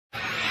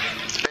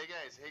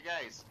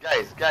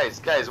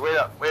Guys, wait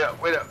up.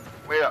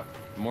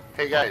 More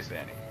Hey guys.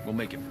 Benny. We'll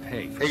make it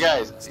pay. Hey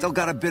guys. Still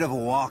got a bit of a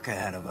walk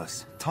ahead of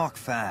us. Talk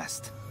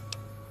fast.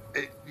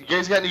 Hey, you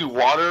guys got any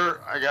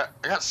water? I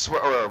got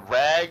sweat or a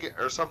rag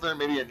or something,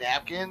 maybe a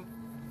napkin.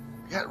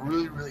 I got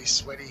really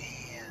sweaty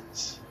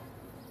hands.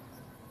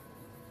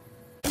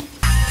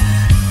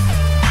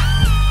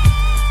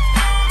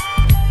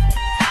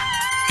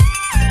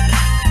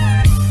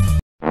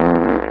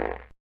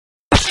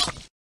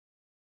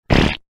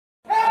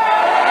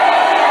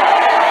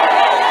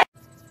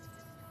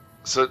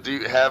 So do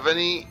you have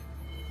any?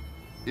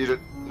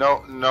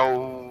 No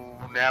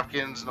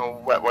napkins,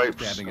 no wet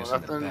wipes, no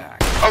nothing.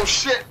 Oh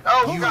shit!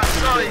 Oh god,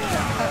 sorry.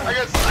 I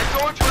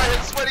told you I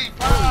had sweaty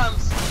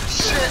palms.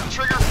 Shit,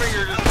 trigger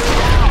finger just.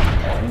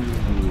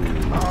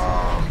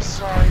 Oh, I'm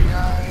sorry,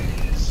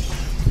 guys.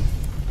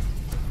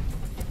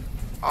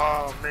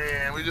 Oh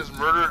man, we just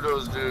murdered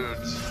those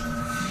dudes.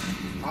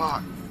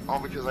 Fuck. All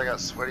because I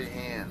got sweaty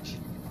hands.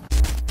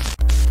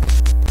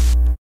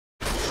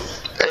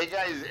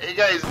 Hey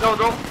guys, no,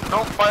 don't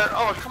fire.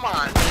 Oh, come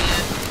on, man.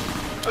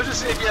 I was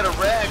just saying if you had a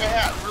rag, I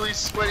had really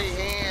sweaty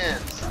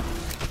hands.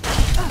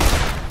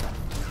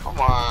 Come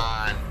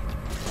on.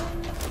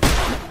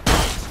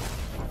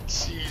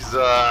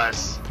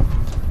 Jesus.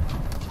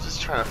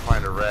 Just trying to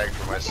find a rag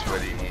for my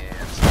sweaty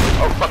hands.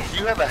 Oh, fuck, do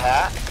you have a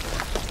hat?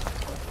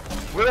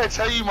 What did I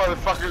tell you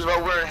motherfuckers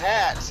about wearing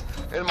hats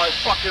in my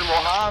fucking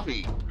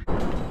Mojave?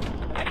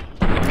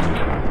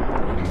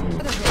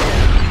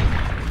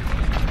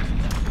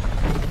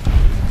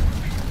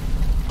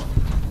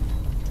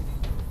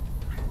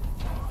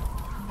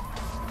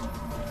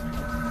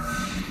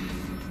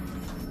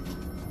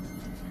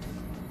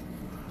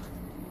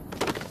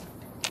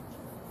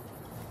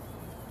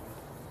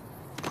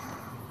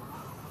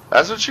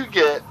 That's what you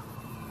get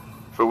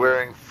for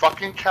wearing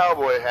fucking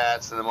cowboy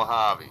hats in the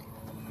Mojave.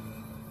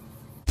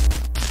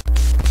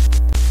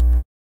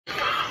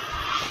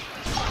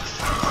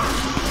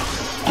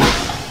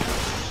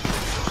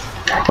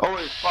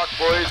 Holy fuck,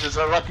 boys, it's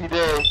a lucky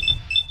day.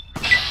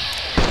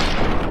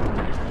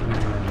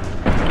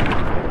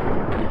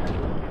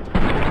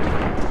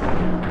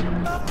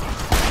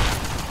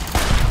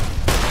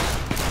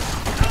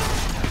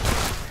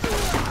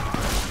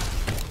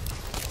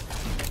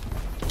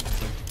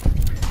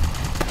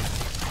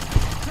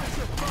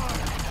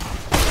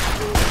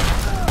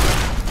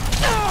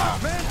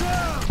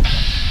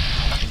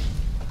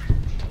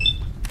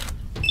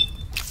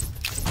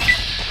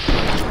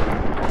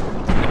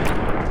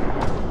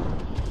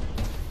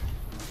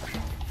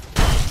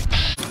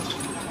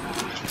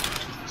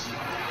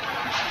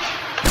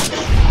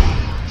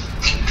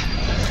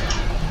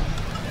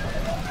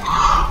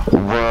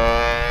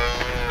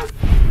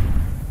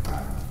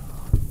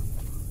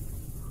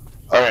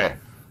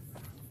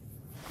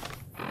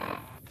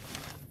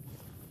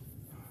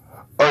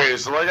 Okay,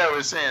 so like I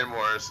was saying,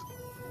 Morris,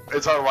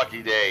 it's our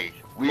lucky day.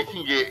 We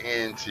can get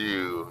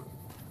into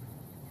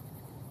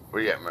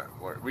we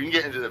can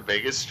get into the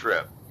Vegas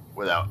Strip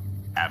without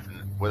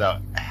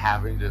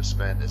having to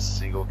spend a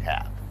single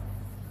cap.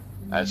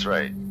 That's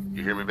right.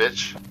 You hear me,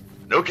 bitch?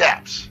 No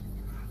caps.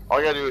 All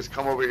I gotta do is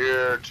come over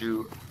here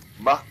to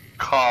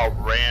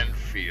Mojave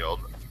Field,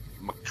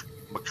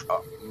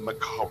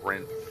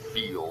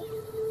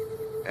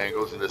 and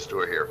go through this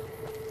door here.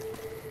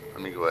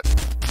 Let me go ahead.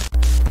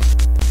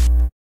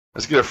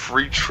 Let's get a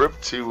free trip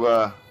to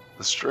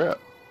the Strip.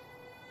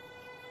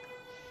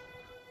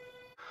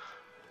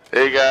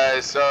 Hey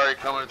guys, sorry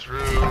coming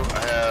through.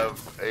 I have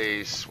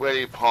a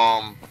sweaty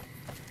palm.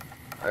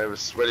 And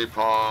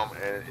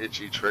an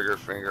itchy trigger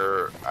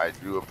finger. I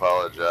do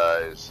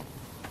apologize.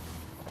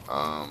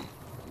 I'm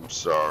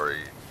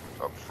sorry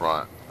up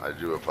front. I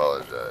do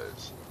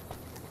apologize.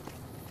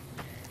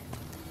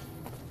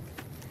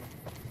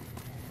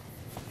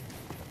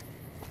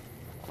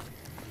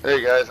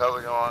 Hey guys, how's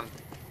it going?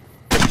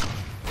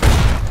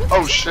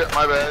 Oh shit,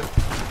 my bad.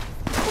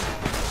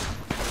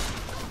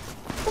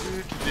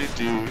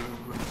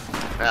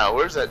 Now,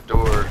 where's that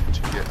door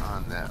to get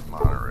on that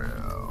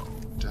monorail?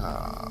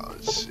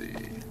 Let's see.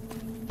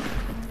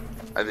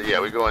 Yeah,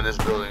 we go in this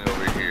building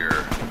over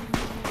here.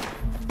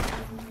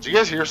 Did you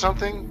guys hear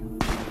something?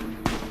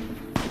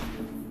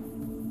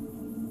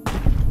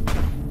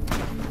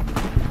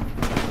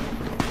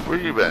 Where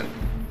you been?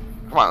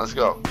 Come on, let's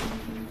go.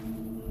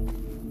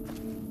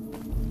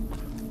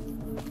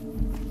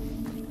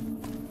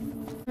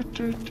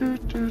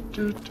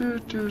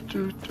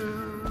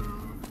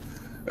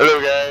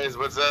 Hello guys,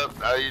 what's up?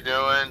 How you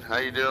doing?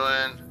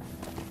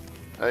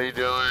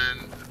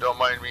 Don't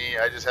mind me.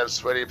 I just have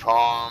sweaty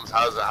palms.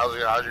 How's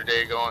your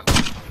day going?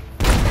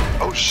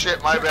 Oh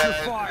shit, my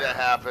bad. That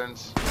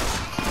happens.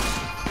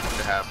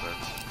 It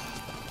happens.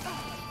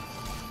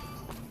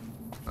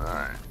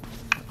 Alright.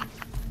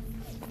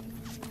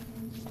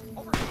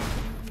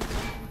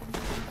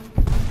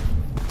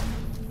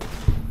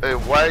 Hey,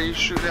 why are you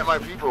shooting at my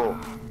people?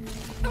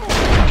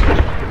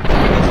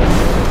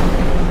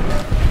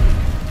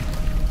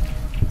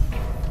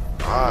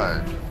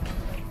 God.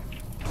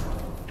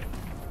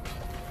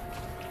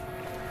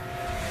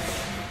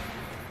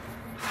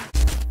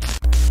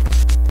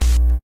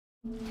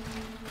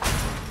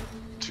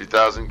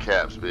 2,000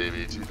 caps,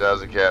 baby.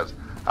 2,000 caps.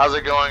 How's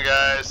it going,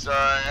 guys? Sorry,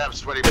 I have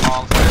sweaty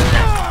palms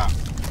today.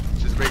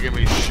 It's just making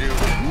me shoot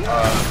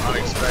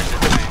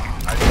unexpectedly.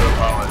 I do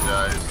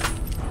apologize.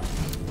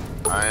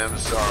 I am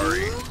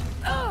sorry.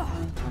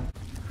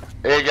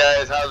 Hey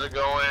guys, how's it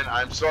going?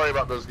 I'm sorry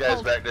about those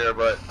guys back there,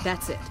 but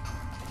that's it.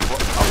 What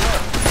did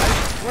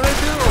I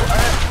do?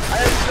 I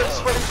had such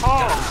sweaty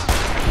palms.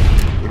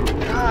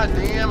 God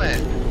damn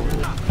it!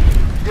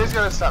 You guys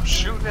gotta stop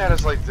shooting at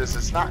us like this.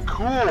 It's not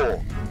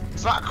cool.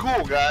 It's not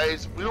cool,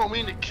 guys. We don't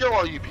mean to kill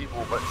all you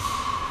people, but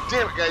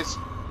damn it, guys,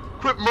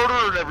 quit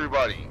murdering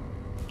everybody.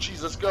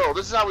 Jeez, let's go.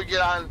 This is how we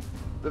get on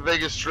the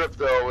Vegas Strip,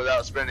 though,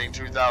 without spending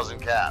 2,000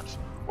 caps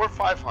or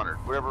 500,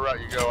 whatever route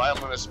you go. I'm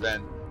gonna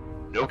spend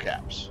no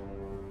caps.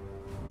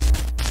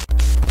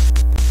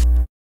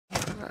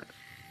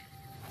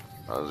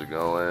 How's it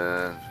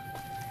going?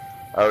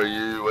 How are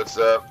you? What's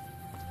up?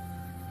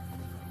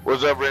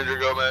 What's up, Ranger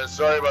Gomez?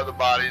 Sorry about the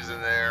bodies in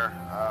there.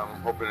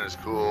 I'm hoping it's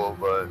cool,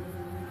 but,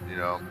 you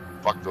know,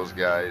 fuck those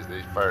guys.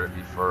 They fired at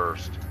me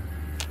first.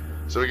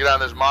 So we get on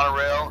this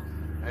monorail,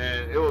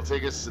 and it will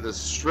take us to the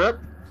Strip,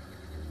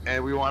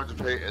 and we won't have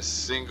to pay a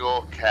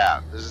single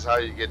cap. This is how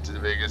you get to the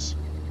Vegas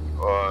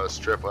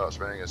Strip without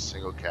spending a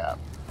single cap.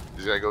 You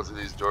just gotta go through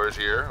these doors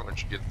here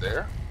once you get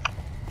there.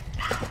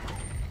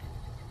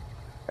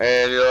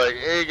 And you're like,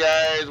 hey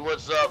guys,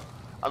 what's up?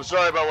 I'm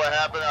sorry about what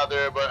happened out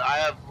there, but I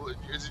have.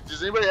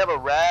 Does anybody have a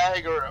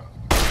rag or?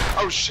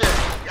 Oh shit!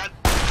 Got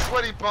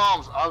sweaty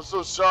palms. I'm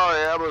so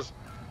sorry. I was.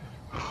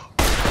 Oh!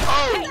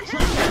 Oh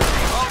shit!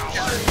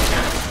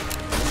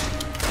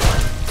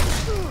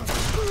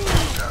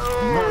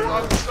 No,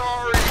 I'm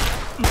sorry.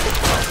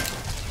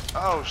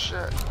 Oh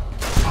shit!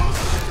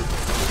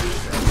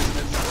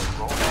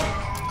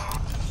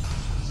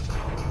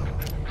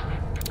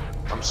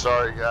 I'm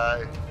sorry,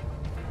 guy.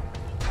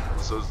 I'm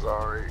so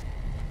sorry.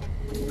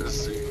 Let's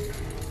see.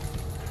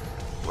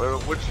 Well,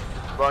 which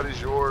body's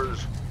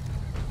yours?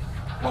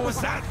 What was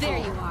that? There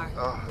you are.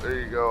 Oh, there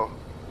you go.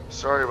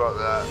 Sorry about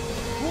that.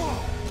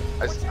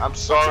 I'm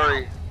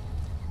sorry.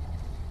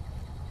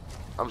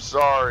 I'm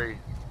sorry.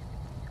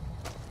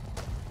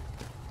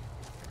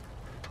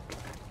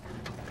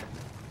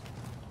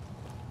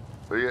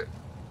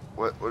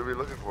 What are we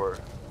looking for?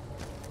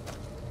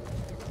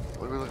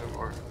 What are we looking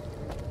for?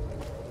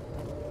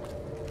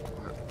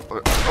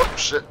 What? Oh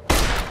shit.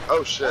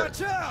 Oh shit.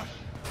 Watch out!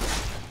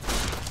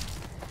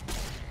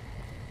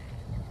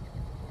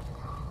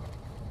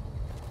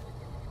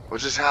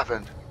 What just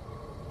happened?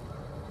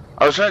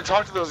 I was trying to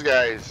talk to those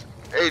guys.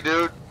 Hey,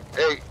 dude.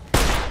 Hey.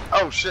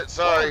 Oh shit.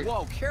 Sorry.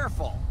 Whoa,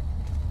 careful.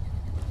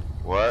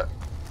 What?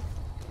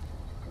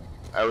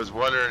 I was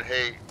wondering.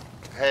 Hey.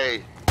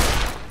 Hey.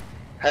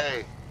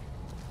 Hey.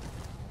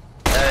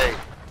 Hey.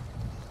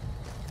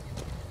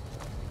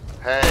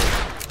 Hey.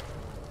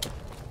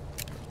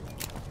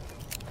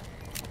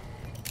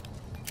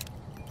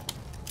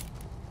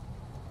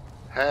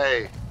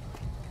 Hey.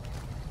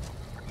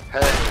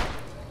 Hey.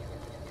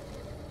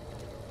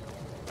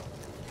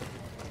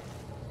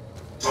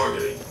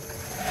 Targeting.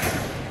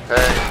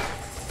 Hey.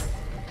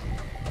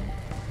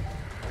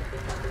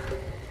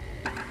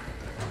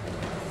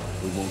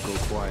 We won't go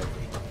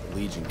quietly. The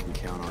Legion can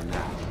count on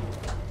that.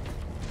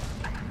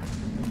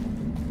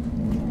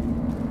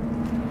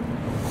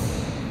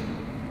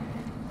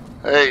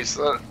 Hey,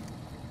 slow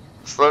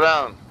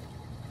down.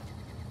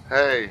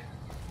 Hey.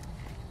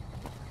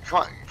 Come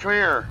on, come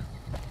here.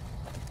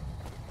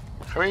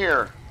 Come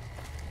here.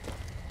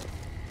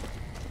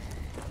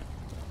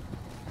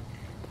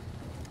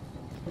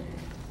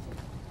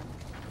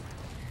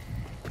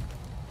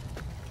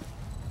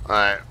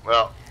 Alright,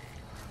 well,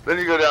 then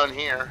you go down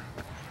here.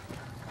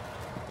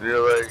 And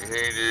you're like,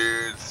 hey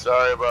dude,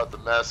 sorry about the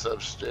mess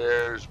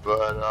upstairs,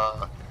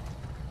 but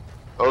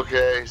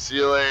okay, see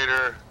you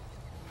later.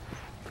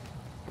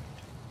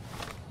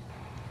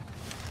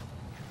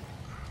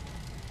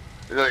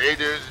 You're like, hey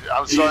dude,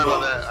 I'm sorry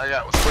about that. I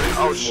got sweaty.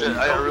 Oh shit,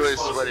 I got really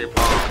sweaty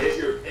palms.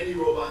 Any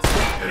robots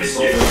and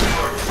assault the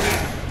target.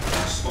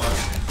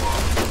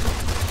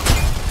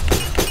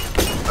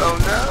 Oh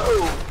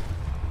no!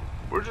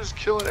 We're just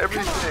killing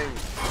everything.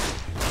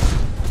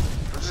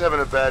 I'm just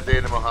having a bad day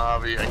in the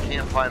Mojave. I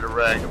can't find a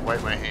rag to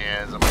wipe my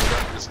hands. My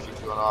gun just keeps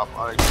going off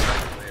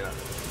unexpectedly.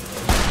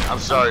 I'm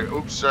sorry.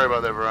 Oops, sorry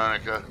about that,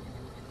 Veronica.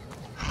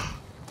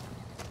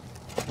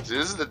 See,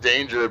 this is the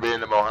danger of being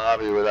in the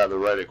Mojave without the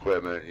right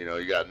equipment. You know,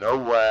 you got no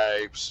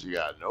wipes, you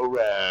got no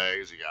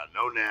rags, you got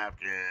no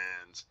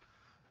napkins,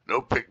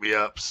 no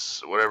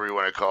pick-me-ups, whatever you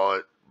want to call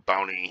it,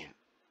 bounty,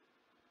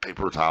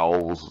 paper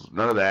towels,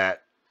 none of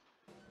that.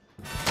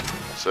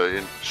 So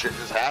shit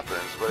just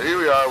happens. But here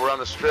we are, we're on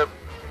the Strip.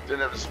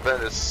 Didn't have to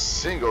spend a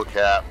single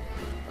cap.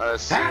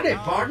 Howdy,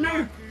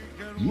 partner.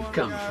 You've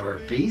come for a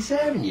piece,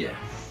 haven't you?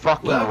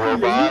 Fucking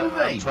Welcome to robot. New I'm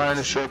Vegas. trying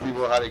to show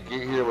people how to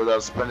get here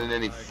without spending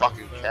any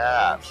fucking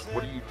caps.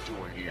 What are you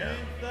doing here?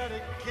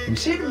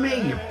 Consider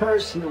me your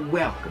personal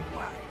welcome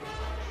wagon.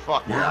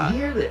 Fuck Now that.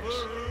 hear this.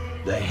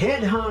 The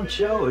head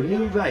honcho of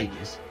New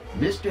Vegas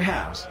Mr.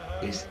 House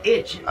is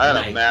itching. I had to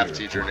a make math your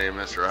teacher appointment.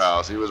 named Mr.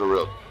 House. He was a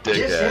real Just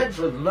head dickhead.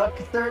 for the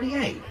Lucky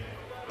 38.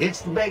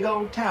 It's the big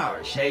old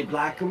tower shaped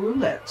like a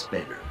roulette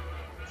spinner.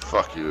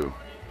 Fuck you.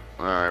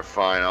 Alright,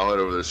 fine. I'll head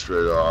over there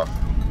straight off.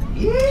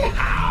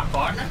 Yeah,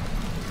 partner.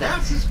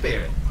 That's the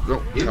spirit.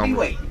 Don't He'll tell be me.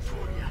 waiting for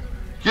you.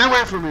 Get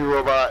away from me,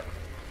 robot.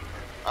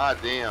 Ah,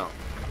 damn.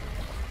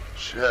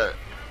 Shit.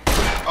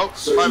 Oh, my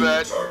Searching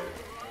bad. the target.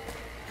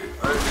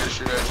 I didn't mean to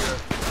shoot at you.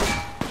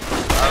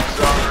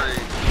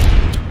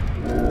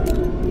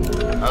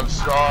 I'm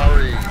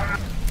sorry.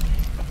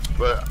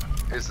 But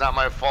it's not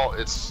my fault.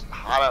 It's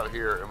hot out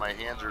here and my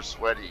hands are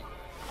sweaty.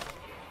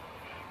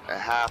 It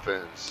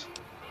happens.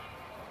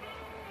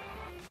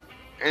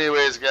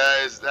 Anyways,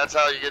 guys, that's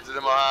how you get to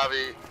the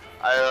Mojave.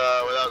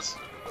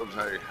 I'm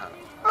sorry.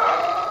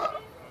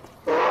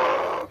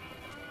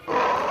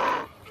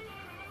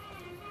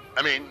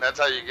 I mean, that's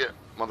how you get,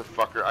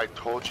 motherfucker. I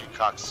told you,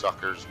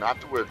 cocksuckers,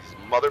 not to wear these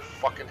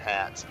motherfucking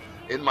hats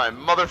in my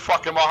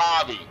motherfucking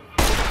Mojave.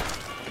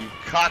 You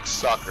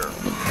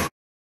cocksucker.